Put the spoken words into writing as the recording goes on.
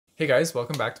Hey guys,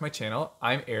 welcome back to my channel.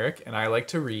 I'm Eric and I like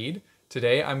to read.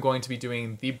 Today I'm going to be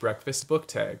doing the breakfast book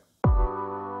tag.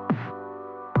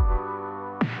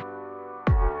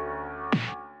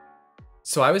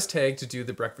 So I was tagged to do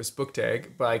the breakfast book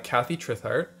tag by Kathy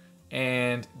Trithart,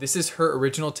 and this is her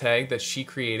original tag that she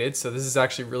created. So this is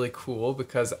actually really cool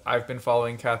because I've been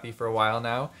following Kathy for a while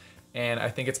now, and I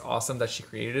think it's awesome that she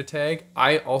created a tag.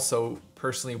 I also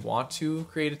personally want to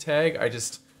create a tag. I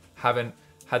just haven't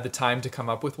had the time to come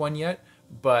up with one yet,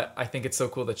 but I think it's so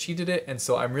cool that she did it, and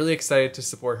so I'm really excited to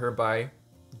support her by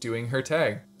doing her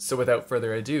tag. So without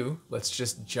further ado, let's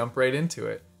just jump right into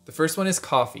it. The first one is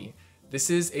coffee. This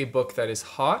is a book that is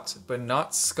hot, but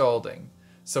not scalding.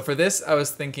 So for this, I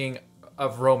was thinking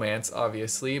of romance,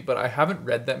 obviously, but I haven't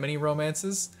read that many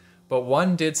romances, but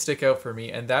one did stick out for me,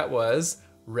 and that was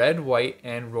Red, White,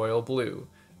 and Royal Blue.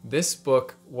 This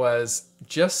book was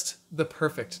just the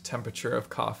perfect temperature of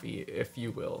coffee, if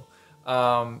you will.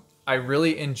 I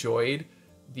really enjoyed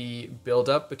the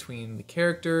build-up between the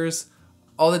characters.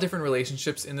 All the different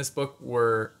relationships in this book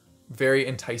were very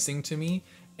enticing to me,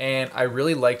 and I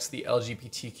really liked the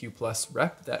LGBTQ plus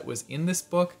rep that was in this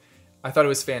book. I thought it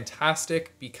was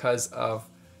fantastic because of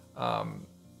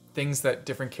things that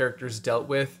different characters dealt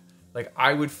with. Like,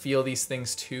 I would feel these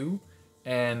things too,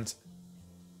 and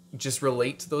just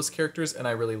relate to those characters, and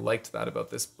I really liked that about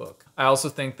this book. I also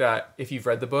think that if you've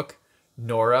read the book,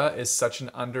 Nora is such an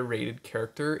underrated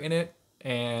character in it,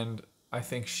 and I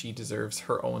think she deserves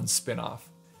her own spin-off.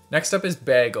 Next up is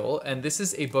Bagel, and this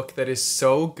is a book that is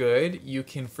so good you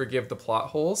can forgive the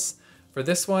plot holes. For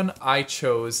this one, I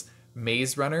chose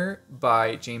Maze Runner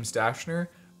by James Dashner.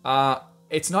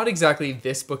 It's not exactly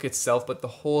this book itself, but the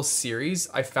whole series.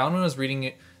 I found when I was reading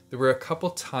it, there were a couple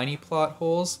tiny plot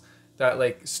holes that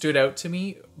like stood out to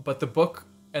me, but the book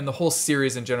and the whole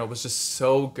series in general was just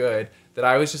so good that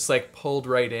I was just like pulled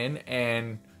right in,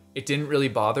 and it didn't really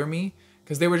bother me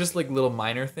because they were just like little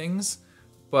minor things.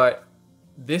 But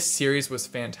this series was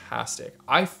fantastic.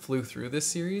 I flew through this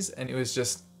series and it was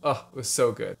just, oh, it was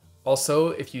so good. Also,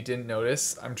 if you didn't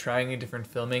notice, I'm trying a different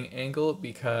filming angle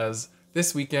because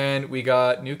this weekend we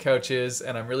got new couches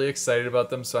and I'm really excited about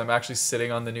them. So I'm actually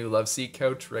sitting on the new Love Seat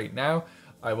couch right now.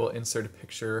 I will insert a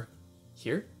picture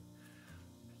here.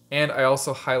 And I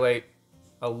also highlight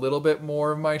a little bit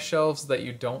more of my shelves that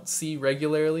you don't see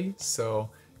regularly.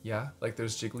 So yeah, like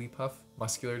there's Jigglypuff,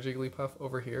 muscular Jigglypuff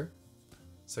over here.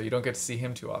 So you don't get to see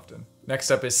him too often.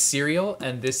 Next up is Cereal,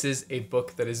 and this is a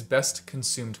book that is best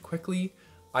consumed quickly.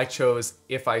 I chose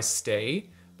If I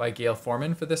Stay by Gail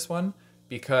Forman for this one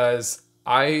because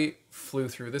I flew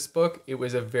through this book. It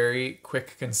was a very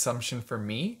quick consumption for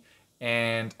me,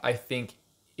 and I think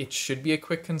it should be a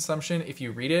quick consumption if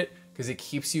you read it because it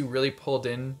keeps you really pulled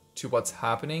in to what's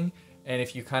happening. And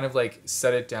if you kind of like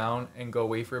set it down and go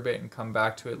away for a bit and come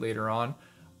back to it later on,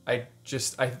 I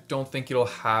don't think it'll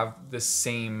have the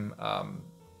same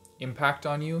impact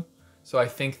on you. So I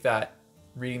think that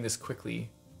reading this quickly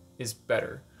is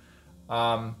better.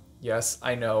 Yes,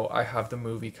 I know I have the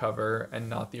movie cover and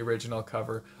not the original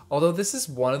cover. Although this is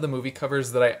one of the movie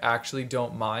covers that I actually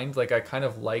don't mind. Like, I kind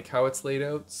of like how it's laid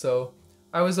out, so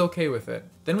I was okay with it.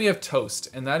 Then we have Toast,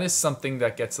 and that is something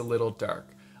that gets a little dark.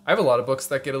 I have a lot of books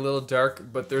that get a little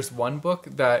dark, but there's one book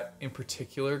that in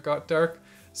particular got dark.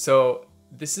 So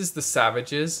this is The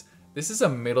Savages. This is a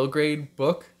middle grade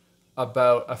book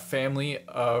about a family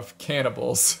of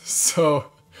cannibals. So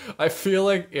I feel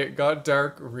like it got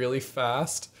dark really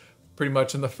fast, pretty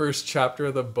much in the first chapter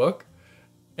of the book.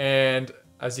 And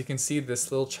as you can see, this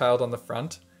little child on the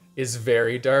front is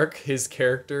very dark. His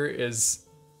character is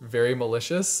very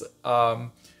malicious.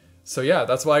 So yeah,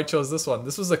 that's why I chose this one.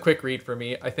 This was a quick read for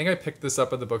me. I think I picked this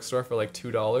up at the bookstore for like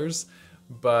 $2.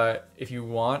 But if you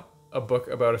want a book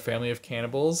about a family of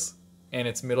cannibals and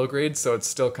it's middle grade, so it's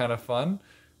still kind of fun,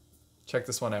 check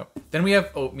this one out. Then we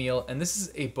have Oatmeal, and this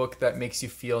is a book that makes you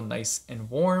feel nice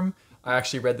and warm. I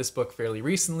actually read this book fairly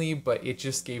recently, but it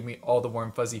just gave me all the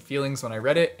warm fuzzy feelings when I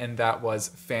read it, and that was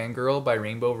Fangirl by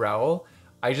Rainbow Rowell.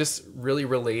 I just really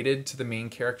related to the main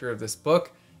character of this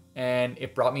book, and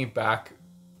it brought me back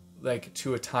like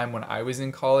to a time when I was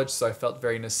in college, so I felt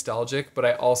very nostalgic, but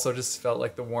I also just felt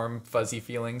like the warm fuzzy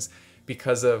feelings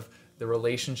because of the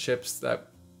relationships that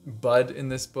bud in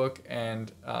this book,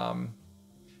 and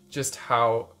just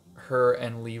how her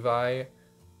and Levi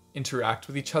interact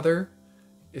with each other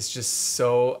is just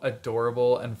so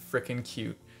adorable and freaking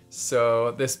cute.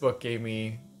 So this book gave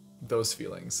me those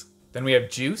feelings. Then we have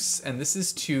Juice, and this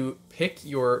is to pick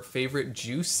your favorite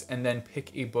juice and then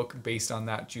pick a book based on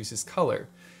that juice's color.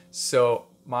 So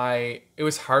it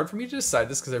was hard for me to decide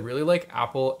this because I really like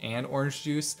apple and orange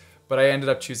juice, but I ended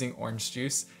up choosing orange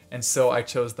juice. And so I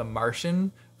chose The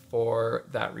Martian for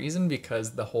that reason,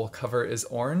 because the whole cover is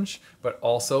orange, but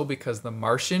also because The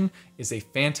Martian is a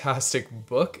fantastic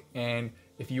book. And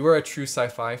if you are a true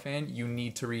sci-fi fan, you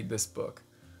need to read this book.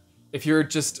 If you're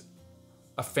just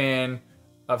a fan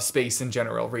of space in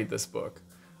general, read this book.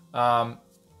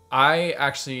 I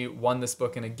actually won this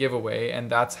book in a giveaway, and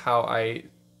that's how I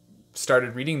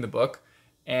started reading the book.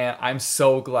 And I'm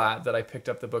so glad that I picked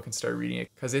up the book and started reading it,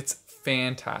 because it's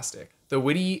fantastic. The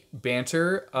witty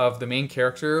banter of the main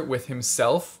character with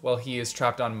himself while he is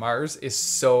trapped on Mars is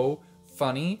so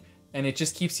funny, and it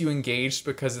just keeps you engaged,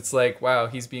 because it's like, wow,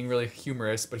 he's being really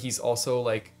humorous, but he's also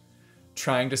like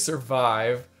trying to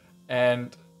survive.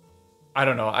 And I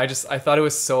don't know, I thought it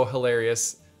was so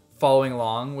hilarious following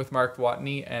along with Mark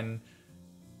Watney and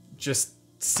just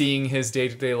seeing his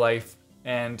day-to-day life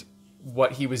and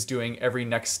what he was doing, every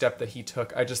next step that he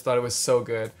took. I just thought it was so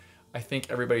good. I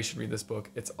think everybody should read this book.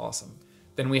 It's awesome.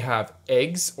 Then we have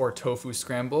Eggs or Tofu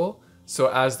Scramble. So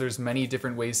as there's many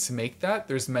different ways to make that,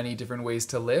 there's many different ways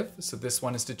to live. So this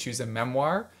one is to choose a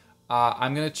memoir.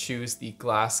 I'm gonna choose The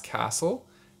Glass Castle.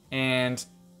 And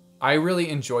I really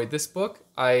enjoyed this book.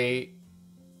 I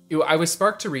was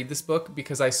sparked to read this book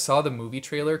because I saw the movie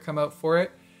trailer come out for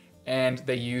it, and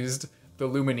they used the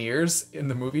Lumineers in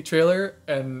the movie trailer.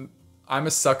 And I'm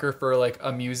a sucker for like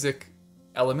a music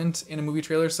element in a movie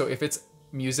trailer. So if it's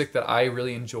music that I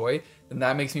really enjoy, then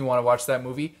that makes me want to watch that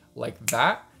movie like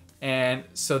that. And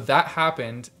so that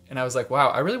happened, and I was like, wow,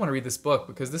 I really want to read this book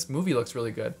because this movie looks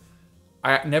really good.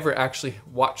 I never actually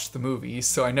watched the movie,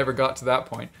 so I never got to that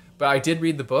point. But I did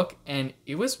read the book, and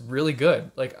it was really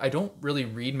good. Like, I don't really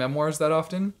read memoirs that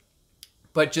often,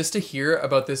 but just to hear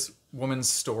about this woman's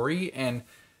story and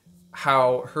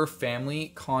how her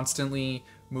family constantly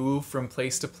moved from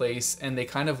place to place, and they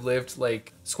kind of lived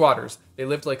like squatters. They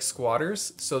lived like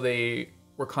squatters, so they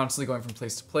were constantly going from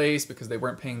place to place because they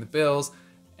weren't paying the bills,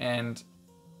 and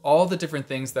all the different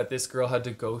things that this girl had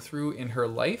to go through in her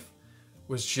life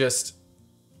was just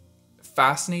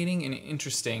fascinating and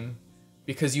interesting,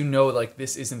 because you know, like,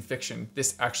 this isn't fiction.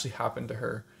 This actually happened to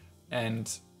her.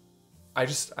 And I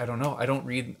don't know. I don't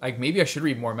read, like, maybe I should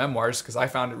read more memoirs because I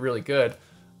found it really good.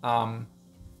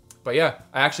 But yeah,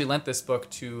 I actually lent this book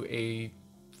to a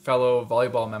fellow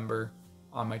volleyball member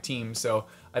on my team. So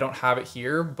I don't have it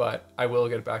here, but I will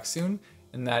get it back soon.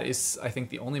 And that is, I think,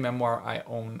 the only memoir I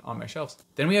own on my shelves.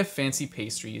 Then we have Fancy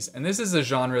Pastries. And this is a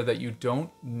genre that you don't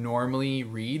normally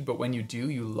read, but when you do,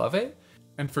 you love it.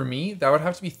 And for me, that would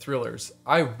have to be thrillers.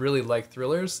 I really like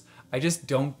thrillers. I just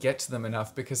don't get to them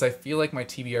enough because I feel like my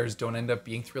TBRs don't end up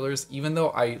being thrillers, even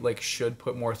though I like should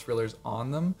put more thrillers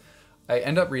on them. I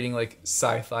end up reading like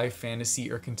sci-fi,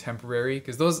 fantasy, or contemporary,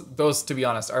 because those, to be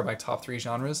honest, are my top 3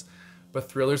 genres. But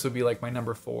thrillers would be like my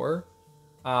number 4.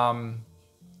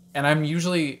 And I'm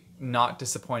usually not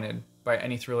disappointed by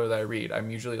any thriller that I read.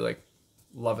 I'm usually like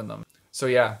loving them. So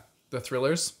yeah, the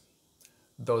thrillers,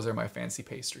 those are my Fancy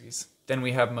Pastries. Then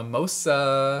we have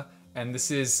Mimosa, and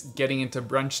this is getting into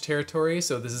brunch territory.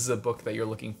 So this is a book that you're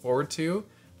looking forward to.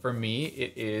 For me,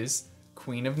 it is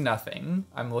Queen of Nothing.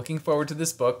 I'm looking forward to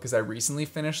this book because I recently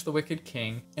finished The Wicked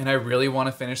King, and I really want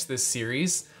to finish this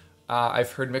series.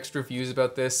 I've heard mixed reviews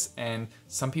about this, and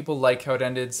some people like how it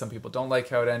ended, some people don't like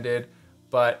how it ended,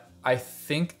 but I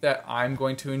think that I'm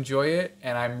going to enjoy it,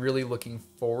 and I'm really looking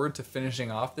forward to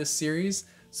finishing off this series.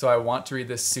 So I want to read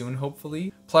this soon,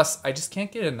 hopefully. Plus, I just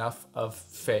can't get enough of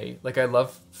Fae. Like, I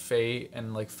love Fae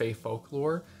and like Fae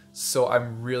folklore, so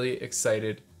I'm really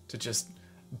excited to just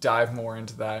dive more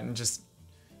into that and just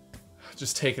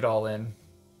take it all in.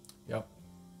 Yep,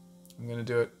 I'm gonna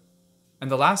do it.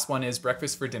 And the last one is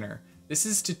Breakfast for Dinner. This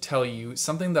is to tell you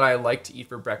something that I like to eat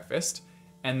for breakfast,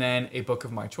 and then a book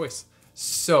of my choice.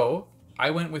 So I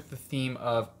went with the theme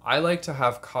of, I like to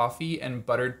have coffee and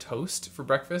buttered toast for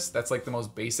breakfast. That's like the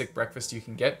most basic breakfast you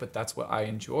can get, but that's what I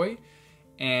enjoy.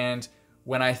 And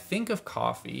when I think of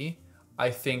coffee,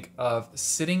 I think of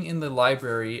sitting in the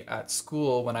library at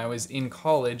school when I was in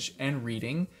college and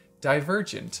reading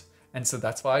Divergent. And so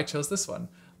that's why I chose this one.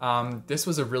 This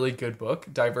was a really good book.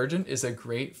 Divergent is a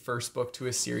great first book to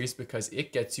a series because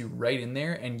it gets you right in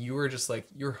there and you are just like,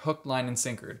 you're hooked, line, and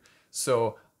sinkered.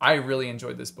 So I really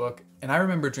enjoyed this book, and I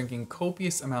remember drinking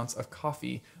copious amounts of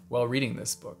coffee while reading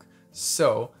this book.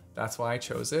 So that's why I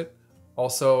chose it.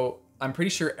 Also, I'm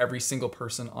pretty sure every single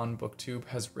person on BookTube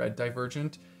has read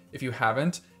Divergent. If you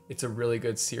haven't, it's a really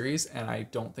good series, and I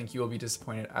don't think you will be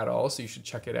disappointed at all, so you should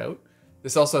check it out.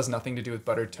 This also has nothing to do with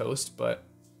buttered toast, but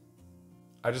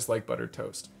I just like buttered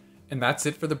toast. And that's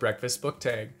it for the breakfast book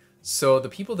tag. So the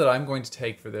people that I'm going to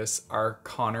tag for this are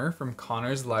Connor from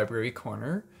Connor's Library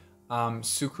Corner,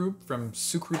 Sukrup from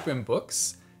Sukrup and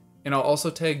Books, And I'll also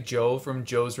tag Joe from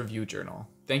Joe's Review Journal.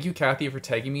 Thank you, Kathy, for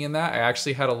tagging me in that. I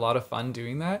actually had a lot of fun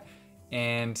doing that.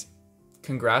 And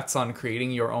congrats on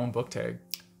creating your own book tag.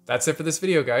 That's it for this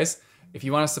video, guys. If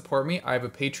you want to support me, I have a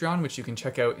Patreon, which you can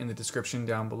check out in the description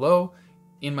down below.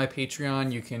 In my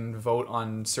Patreon, you can vote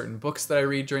on certain books that I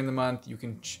read during the month.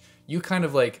 You kind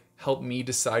of like help me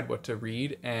decide what to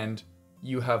read, and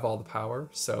you have all the power.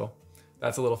 So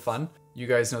that's a little fun. You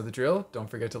guys know the drill. Don't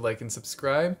forget to like and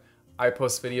subscribe. I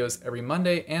post videos every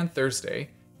Monday and Thursday.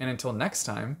 And until next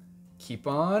time, keep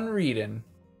on reading.